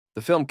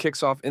The film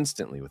kicks off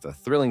instantly with a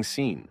thrilling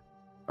scene.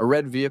 A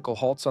red vehicle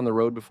halts on the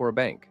road before a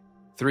bank.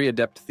 Three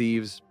adept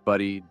thieves,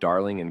 Buddy,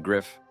 Darling, and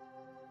Griff,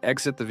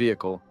 exit the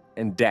vehicle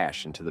and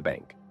dash into the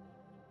bank.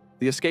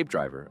 The escape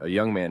driver, a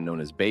young man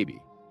known as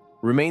Baby,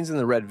 remains in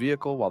the red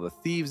vehicle while the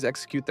thieves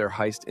execute their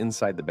heist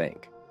inside the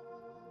bank.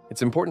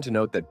 It's important to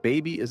note that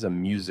Baby is a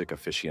music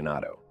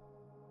aficionado.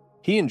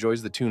 He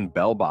enjoys the tune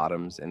Bell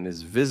Bottoms and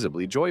is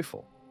visibly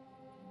joyful.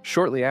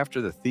 Shortly after,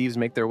 the thieves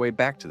make their way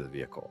back to the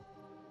vehicle,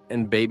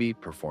 and Baby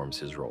performs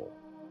his role.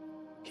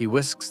 He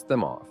whisks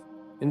them off,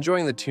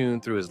 enjoying the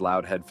tune through his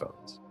loud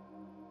headphones.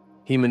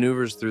 He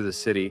maneuvers through the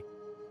city,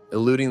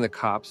 eluding the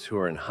cops who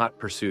are in hot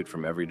pursuit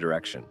from every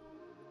direction.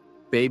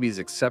 Baby's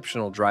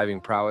exceptional driving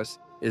prowess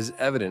is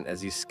evident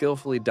as he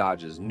skillfully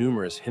dodges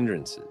numerous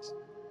hindrances.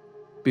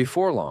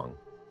 Before long,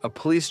 a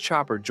police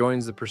chopper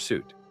joins the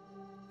pursuit,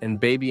 and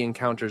Baby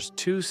encounters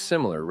two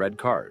similar red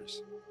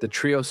cars. The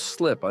trio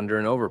slip under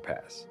an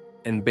overpass,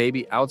 and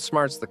Baby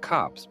outsmarts the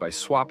cops by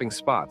swapping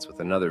spots with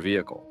another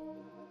vehicle.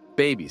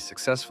 Baby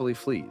successfully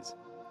flees,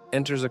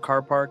 enters a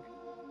car park,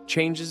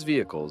 changes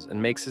vehicles,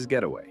 and makes his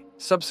getaway.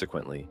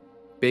 Subsequently,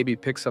 Baby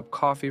picks up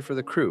coffee for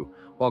the crew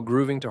while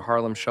grooving to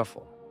Harlem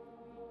Shuffle.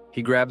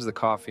 He grabs the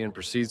coffee and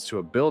proceeds to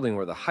a building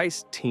where the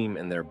heist team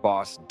and their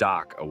boss,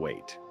 Doc,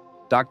 await.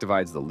 Doc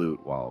divides the loot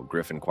while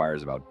Griff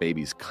inquires about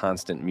Baby's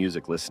constant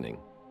music listening.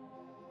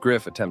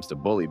 Griff attempts to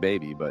bully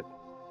Baby, but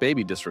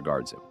Baby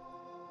disregards him.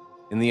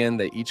 In the end,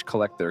 they each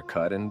collect their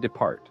cut and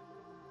depart.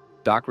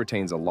 Doc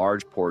retains a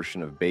large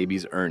portion of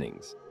Baby's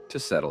earnings to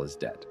settle his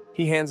debt.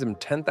 He hands him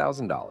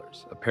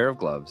 $10,000, a pair of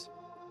gloves,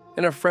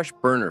 and a fresh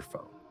burner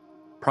phone,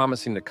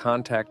 promising to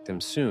contact him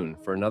soon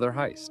for another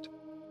heist.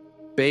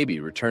 Baby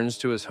returns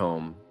to his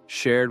home,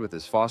 shared with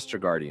his foster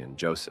guardian,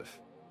 Joseph.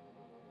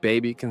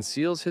 Baby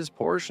conceals his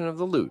portion of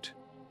the loot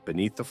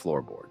beneath the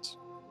floorboards.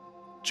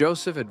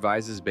 Joseph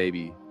advises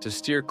Baby to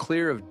steer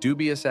clear of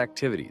dubious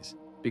activities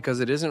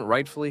because it isn't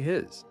rightfully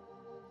his.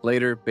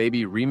 Later,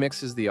 Baby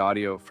remixes the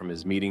audio from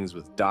his meetings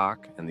with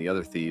Doc and the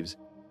other thieves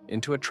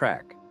into a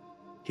track.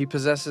 He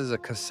possesses a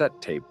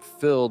cassette tape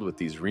filled with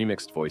these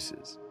remixed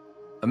voices.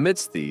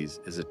 Amidst these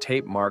is a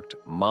tape marked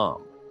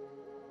Mom.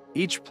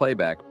 Each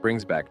playback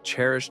brings back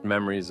cherished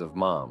memories of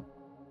Mom,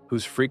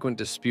 whose frequent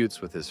disputes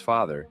with his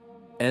father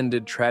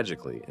ended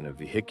tragically in a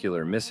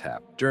vehicular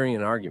mishap during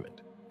an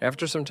argument.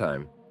 After some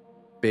time,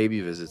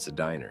 Baby visits a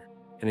diner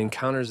and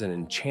encounters an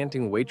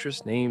enchanting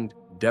waitress named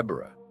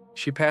Deborah.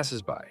 She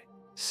passes by,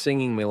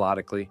 singing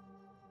melodically,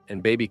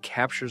 and Baby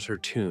captures her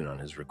tune on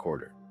his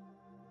recorder.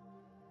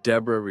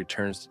 Deborah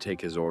returns to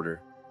take his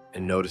order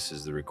and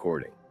notices the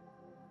recording.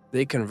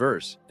 They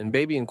converse, and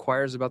Baby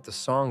inquires about the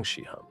song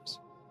she hums.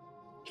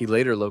 He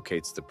later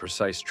locates the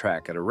precise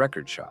track at a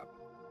record shop.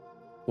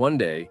 One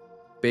day,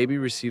 Baby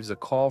receives a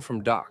call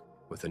from Doc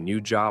with a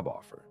new job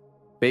offer.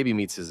 Baby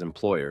meets his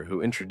employer,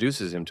 who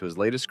introduces him to his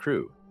latest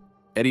crew,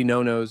 Eddie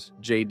No-Nos,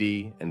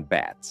 JD, and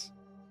Bats.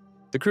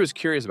 The crew is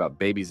curious about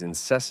Baby's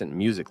incessant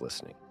music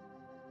listening.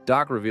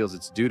 Doc reveals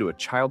it's due to a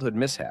childhood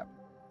mishap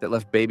that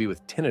left Baby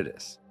with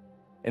tinnitus,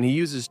 and he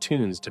uses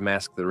tunes to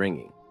mask the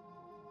ringing.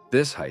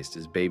 This heist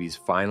is Baby's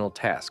final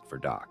task for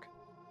Doc,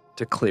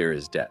 to clear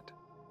his debt.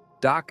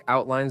 Doc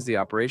outlines the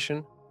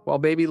operation while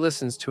Baby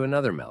listens to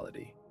another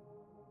melody.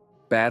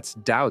 Bats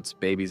doubts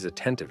Baby's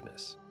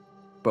attentiveness,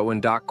 but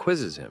when Doc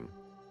quizzes him,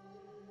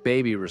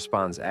 Baby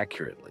responds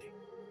accurately.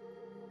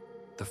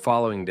 The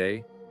following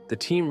day, the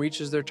team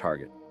reaches their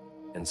target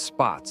and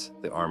spots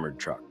the armored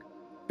truck.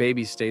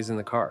 Baby stays in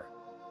the car,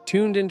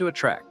 tuned into a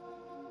track,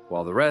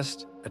 while the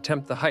rest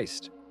attempt the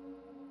heist.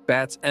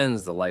 Bats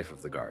ends the life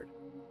of the guard.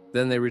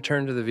 Then they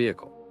return to the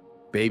vehicle.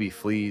 Baby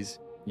flees,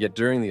 yet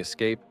during the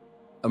escape,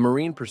 a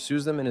Marine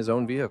pursues them in his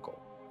own vehicle.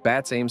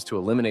 Bats aims to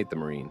eliminate the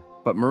Marine,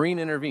 but Marine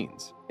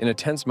intervenes. In a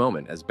tense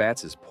moment, as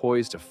Bats is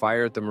poised to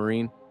fire at the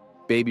Marine,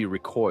 Baby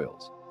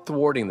recoils,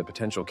 thwarting the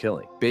potential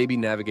killing. Baby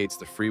navigates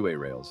the freeway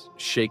rails,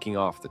 shaking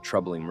off the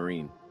troubling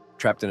Marine.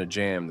 Trapped in a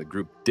jam, the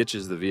group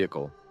ditches the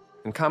vehicle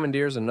and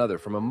commandeers another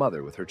from a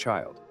mother with her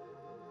child.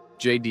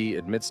 JD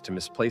admits to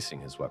misplacing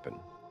his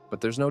weapon,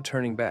 but there's no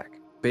turning back.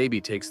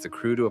 Baby takes the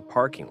crew to a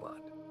parking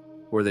lot,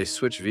 where they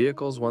switch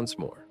vehicles once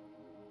more.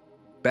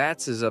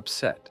 Bats is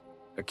upset,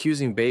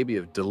 accusing Baby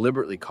of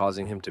deliberately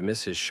causing him to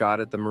miss his shot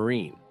at the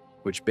Marine,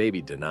 which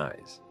Baby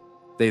denies.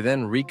 They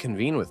then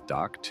reconvene with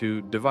Doc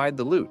to divide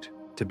the loot.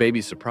 To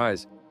Baby's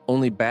surprise,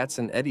 only Bats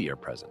and Eddie are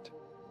present.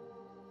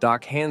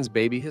 Doc hands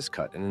Baby his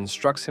cut and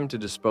instructs him to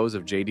dispose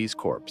of JD's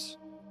corpse,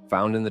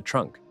 found in the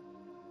trunk,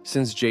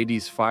 since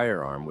JD's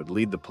firearm would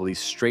lead the police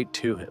straight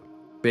to him.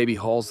 Baby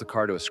hauls the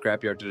car to a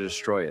scrapyard to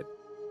destroy it,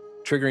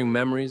 triggering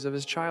memories of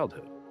his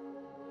childhood.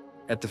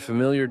 At the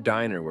familiar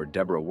diner where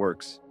Deborah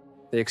works,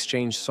 they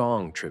exchange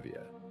song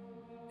trivia,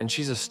 and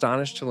she's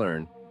astonished to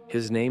learn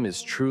his name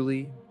is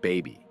truly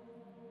Baby.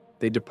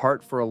 They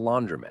depart for a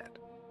laundromat,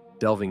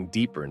 delving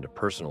deeper into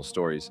personal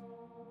stories,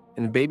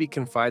 and Baby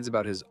confides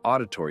about his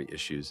auditory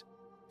issues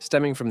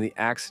stemming from the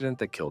accident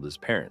that killed his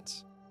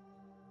parents.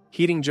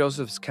 Heeding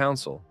Joseph's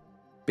counsel,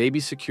 Baby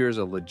secures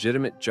a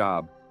legitimate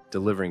job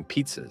delivering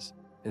pizzas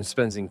and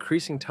spends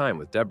increasing time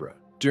with Deborah.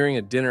 During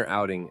a dinner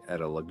outing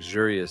at a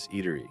luxurious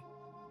eatery,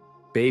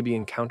 Baby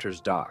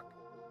encounters Doc,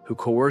 who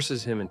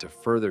coerces him into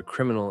further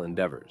criminal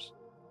endeavors,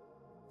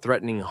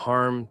 threatening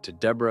harm to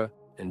Deborah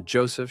and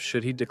Joseph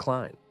should he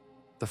decline.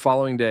 The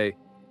following day,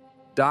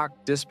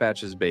 Doc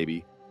dispatches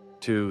Baby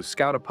to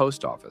scout a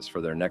post office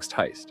for their next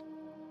heist,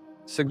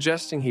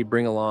 suggesting he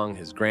bring along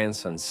his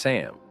grandson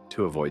Sam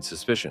to avoid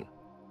suspicion.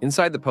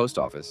 Inside the post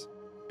office,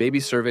 Baby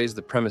surveys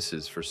the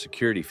premises for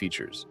security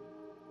features,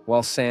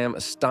 while Sam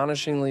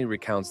astonishingly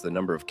recounts the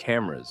number of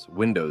cameras,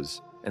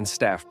 windows, and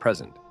staff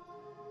present.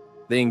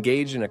 They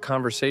engage in a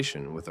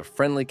conversation with a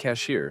friendly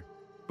cashier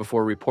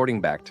before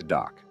reporting back to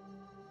Doc.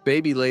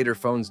 Baby later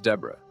phones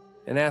Deborah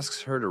and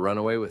asks her to run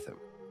away with him.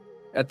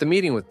 At the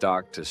meeting with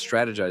Doc to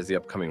strategize the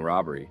upcoming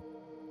robbery,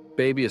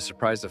 Baby is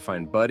surprised to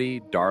find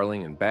Buddy,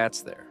 Darling, and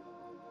Bats there,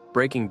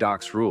 breaking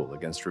Doc's rule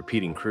against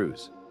repeating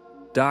crews.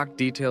 Doc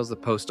details the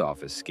post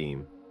office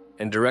scheme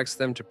and directs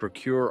them to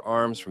procure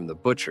arms from the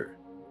butcher,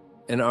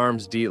 an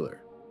arms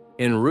dealer.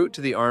 En route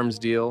to the arms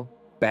deal,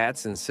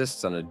 Bats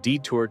insists on a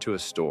detour to a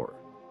store.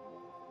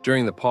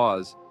 During the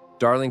pause,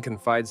 Darling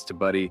confides to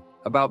Buddy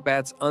about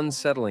Bats'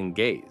 unsettling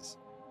gaze,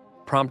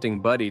 prompting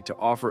Buddy to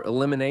offer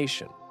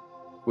elimination,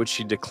 which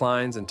she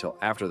declines until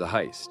after the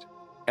heist.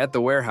 At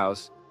the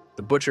warehouse,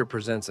 the butcher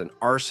presents an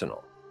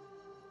arsenal,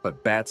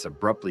 but Bats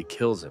abruptly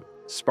kills him,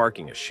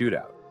 sparking a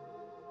shootout.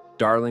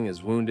 Darling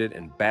is wounded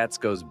and Bats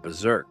goes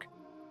berserk.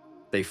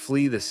 They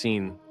flee the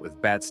scene with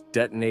Bats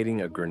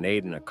detonating a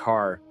grenade in a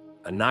car,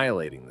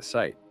 annihilating the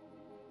site.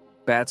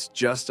 Bats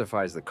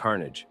justifies the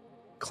carnage,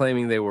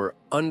 claiming they were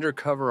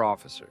undercover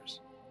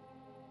officers.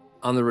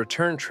 On the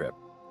return trip,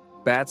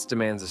 Bats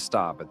demands a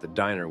stop at the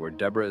diner where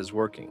Deborah is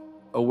working.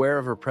 Aware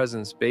of her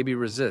presence, Baby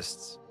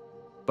resists,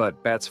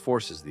 but Bats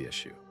forces the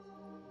issue.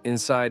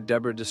 Inside,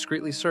 Deborah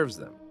discreetly serves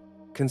them,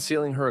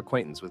 concealing her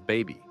acquaintance with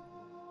Baby.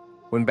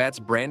 When Bats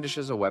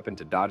brandishes a weapon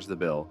to dodge the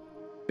bill,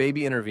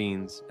 Baby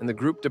intervenes and the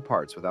group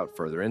departs without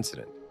further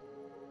incident.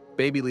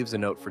 Baby leaves a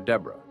note for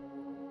Deborah.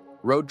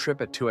 Road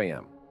trip at 2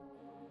 a.m.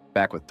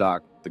 Back with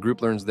Doc, the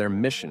group learns their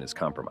mission is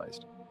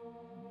compromised.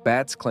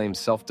 Bats claims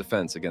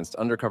self-defense against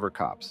undercover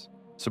cops,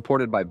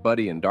 supported by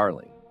Buddy and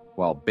Darling,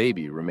 while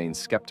Baby remains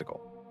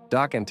skeptical.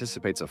 Doc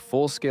anticipates a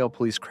full-scale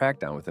police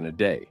crackdown within a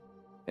day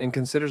and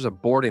considers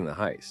aborting the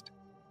heist,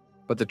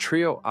 but the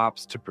trio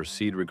opts to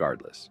proceed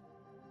regardless.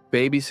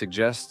 Baby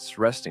suggests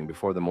resting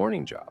before the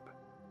morning job.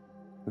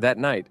 That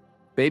night,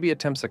 Baby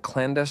attempts a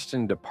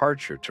clandestine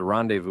departure to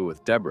rendezvous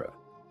with Deborah,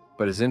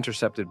 but is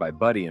intercepted by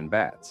Buddy and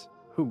Bats,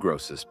 who grow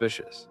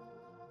suspicious.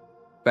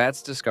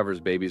 Bats discovers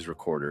Baby's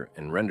recorder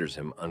and renders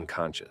him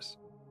unconscious.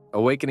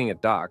 Awakening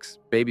at Doc's,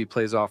 Baby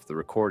plays off the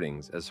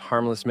recordings as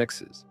harmless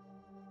mixes.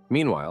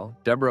 Meanwhile,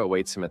 Deborah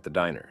awaits him at the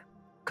diner.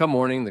 Come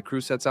morning, the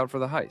crew sets out for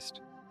the heist.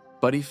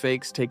 Buddy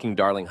fakes taking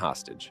Darling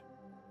hostage,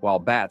 while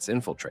Bats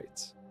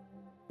infiltrates.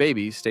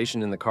 Baby,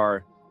 stationed in the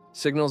car,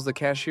 signals the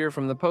cashier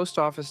from the post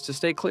office to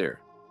stay clear.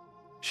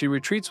 She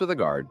retreats with a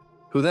guard,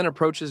 who then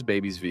approaches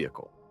Baby's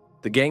vehicle.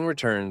 The gang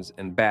returns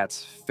and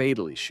Bats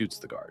fatally shoots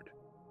the guard.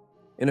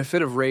 In a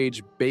fit of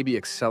rage, Baby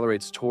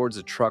accelerates towards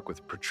a truck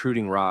with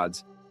protruding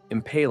rods,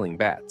 impaling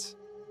Bats.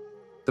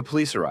 The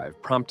police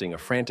arrive, prompting a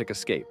frantic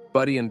escape.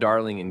 Buddy and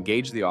Darling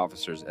engage the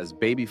officers as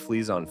Baby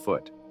flees on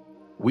foot,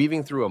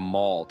 weaving through a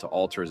mall to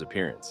alter his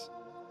appearance.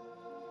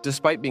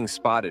 Despite being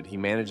spotted, he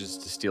manages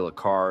to steal a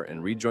car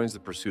and rejoins the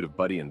pursuit of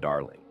Buddy and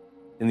Darling.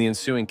 In the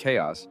ensuing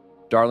chaos,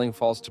 Darling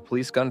falls to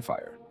police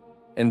gunfire,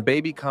 and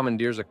Baby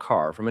commandeers a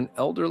car from an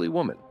elderly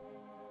woman.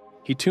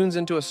 He tunes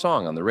into a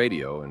song on the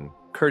radio and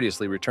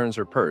courteously returns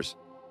her purse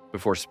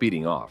before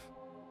speeding off.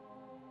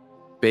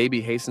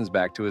 Baby hastens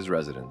back to his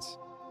residence,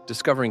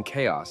 discovering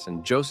chaos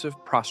and Joseph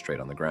prostrate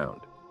on the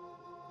ground.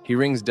 He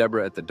rings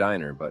Deborah at the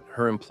diner, but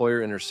her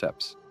employer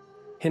intercepts,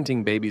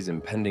 hinting Baby's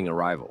impending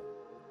arrival.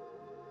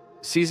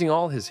 Seizing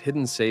all his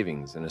hidden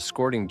savings and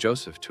escorting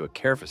Joseph to a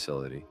care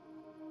facility,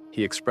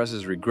 he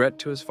expresses regret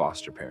to his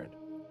foster parent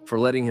for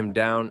letting him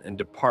down and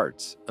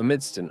departs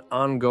amidst an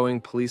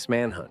ongoing police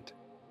manhunt.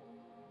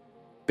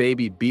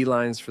 Baby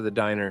beelines for the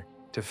diner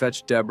to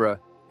fetch Deborah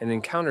and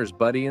encounters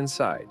Buddy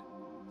inside,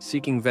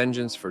 seeking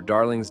vengeance for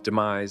Darling's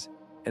demise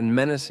and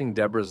menacing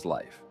Deborah's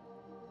life.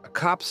 A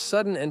cop's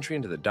sudden entry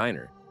into the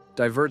diner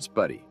diverts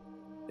Buddy,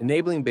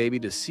 enabling Baby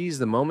to seize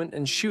the moment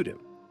and shoot him.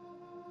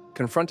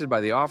 Confronted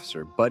by the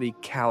officer, Buddy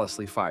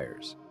callously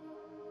fires.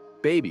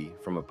 Baby,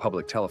 from a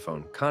public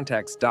telephone,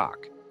 contacts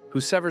Doc, who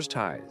severs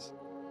ties.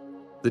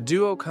 The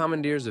duo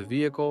commandeers a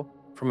vehicle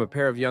from a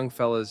pair of young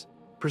fellas,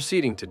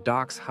 proceeding to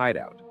Doc's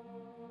hideout.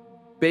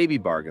 Baby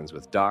bargains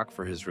with Doc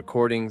for his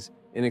recordings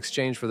in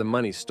exchange for the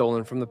money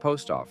stolen from the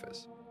post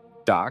office.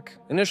 Doc,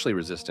 initially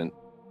resistant,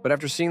 but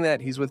after seeing that,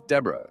 he's with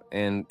Deborah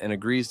and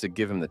agrees to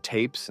give him the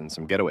tapes and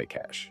some getaway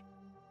cash.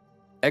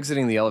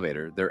 Exiting the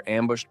elevator, they're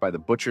ambushed by the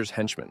butcher's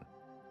henchmen,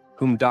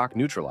 whom Doc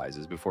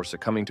neutralizes before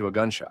succumbing to a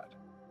gunshot.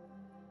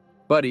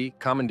 Buddy,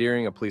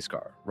 commandeering a police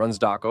car, runs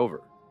Doc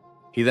over.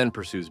 He then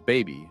pursues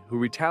Baby, who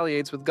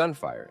retaliates with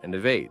gunfire and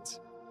evades.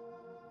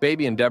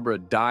 Baby and Deborah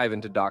dive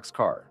into Doc's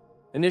car,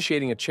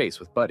 initiating a chase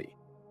with Buddy.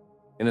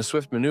 In a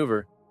swift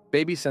maneuver,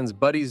 Baby sends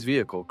Buddy's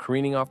vehicle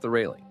careening off the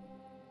railing.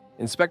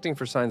 Inspecting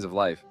for signs of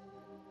life,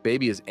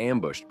 Baby is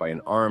ambushed by an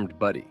armed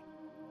Buddy,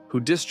 who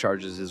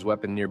discharges his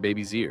weapon near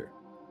Baby's ear,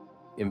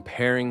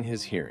 impairing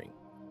his hearing.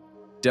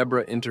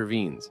 Deborah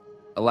intervenes,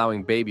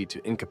 allowing Baby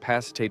to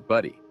incapacitate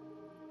Buddy,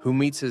 who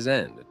meets his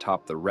end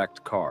atop the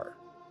wrecked car.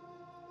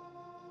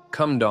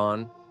 Come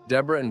dawn,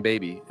 Deborah and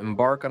Baby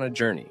embark on a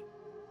journey,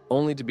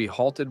 only to be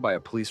halted by a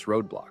police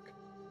roadblock.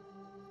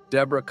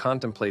 Deborah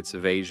contemplates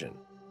evasion,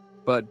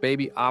 but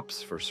Baby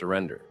opts for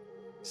surrender,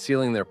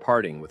 sealing their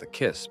parting with a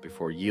kiss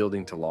before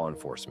yielding to law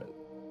enforcement.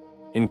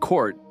 In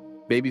court,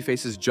 Baby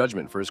faces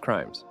judgment for his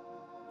crimes.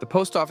 The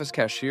post office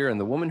cashier and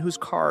the woman whose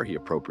car he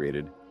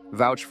appropriated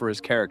vouch for his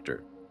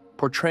character,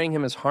 portraying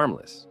him as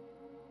harmless.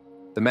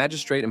 The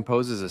magistrate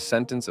imposes a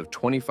sentence of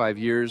 25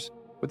 years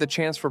with a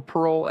chance for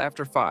parole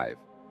after 5.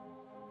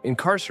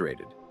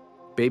 Incarcerated,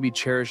 Baby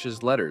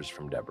cherishes letters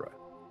from Deborah,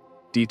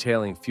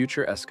 detailing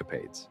future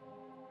escapades.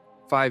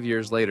 5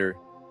 years later,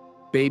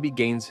 Baby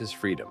gains his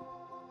freedom,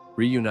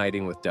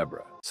 reuniting with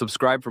Deborah.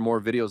 Subscribe for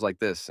more videos like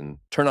this and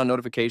turn on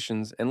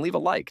notifications and leave a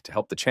like to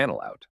help the channel out.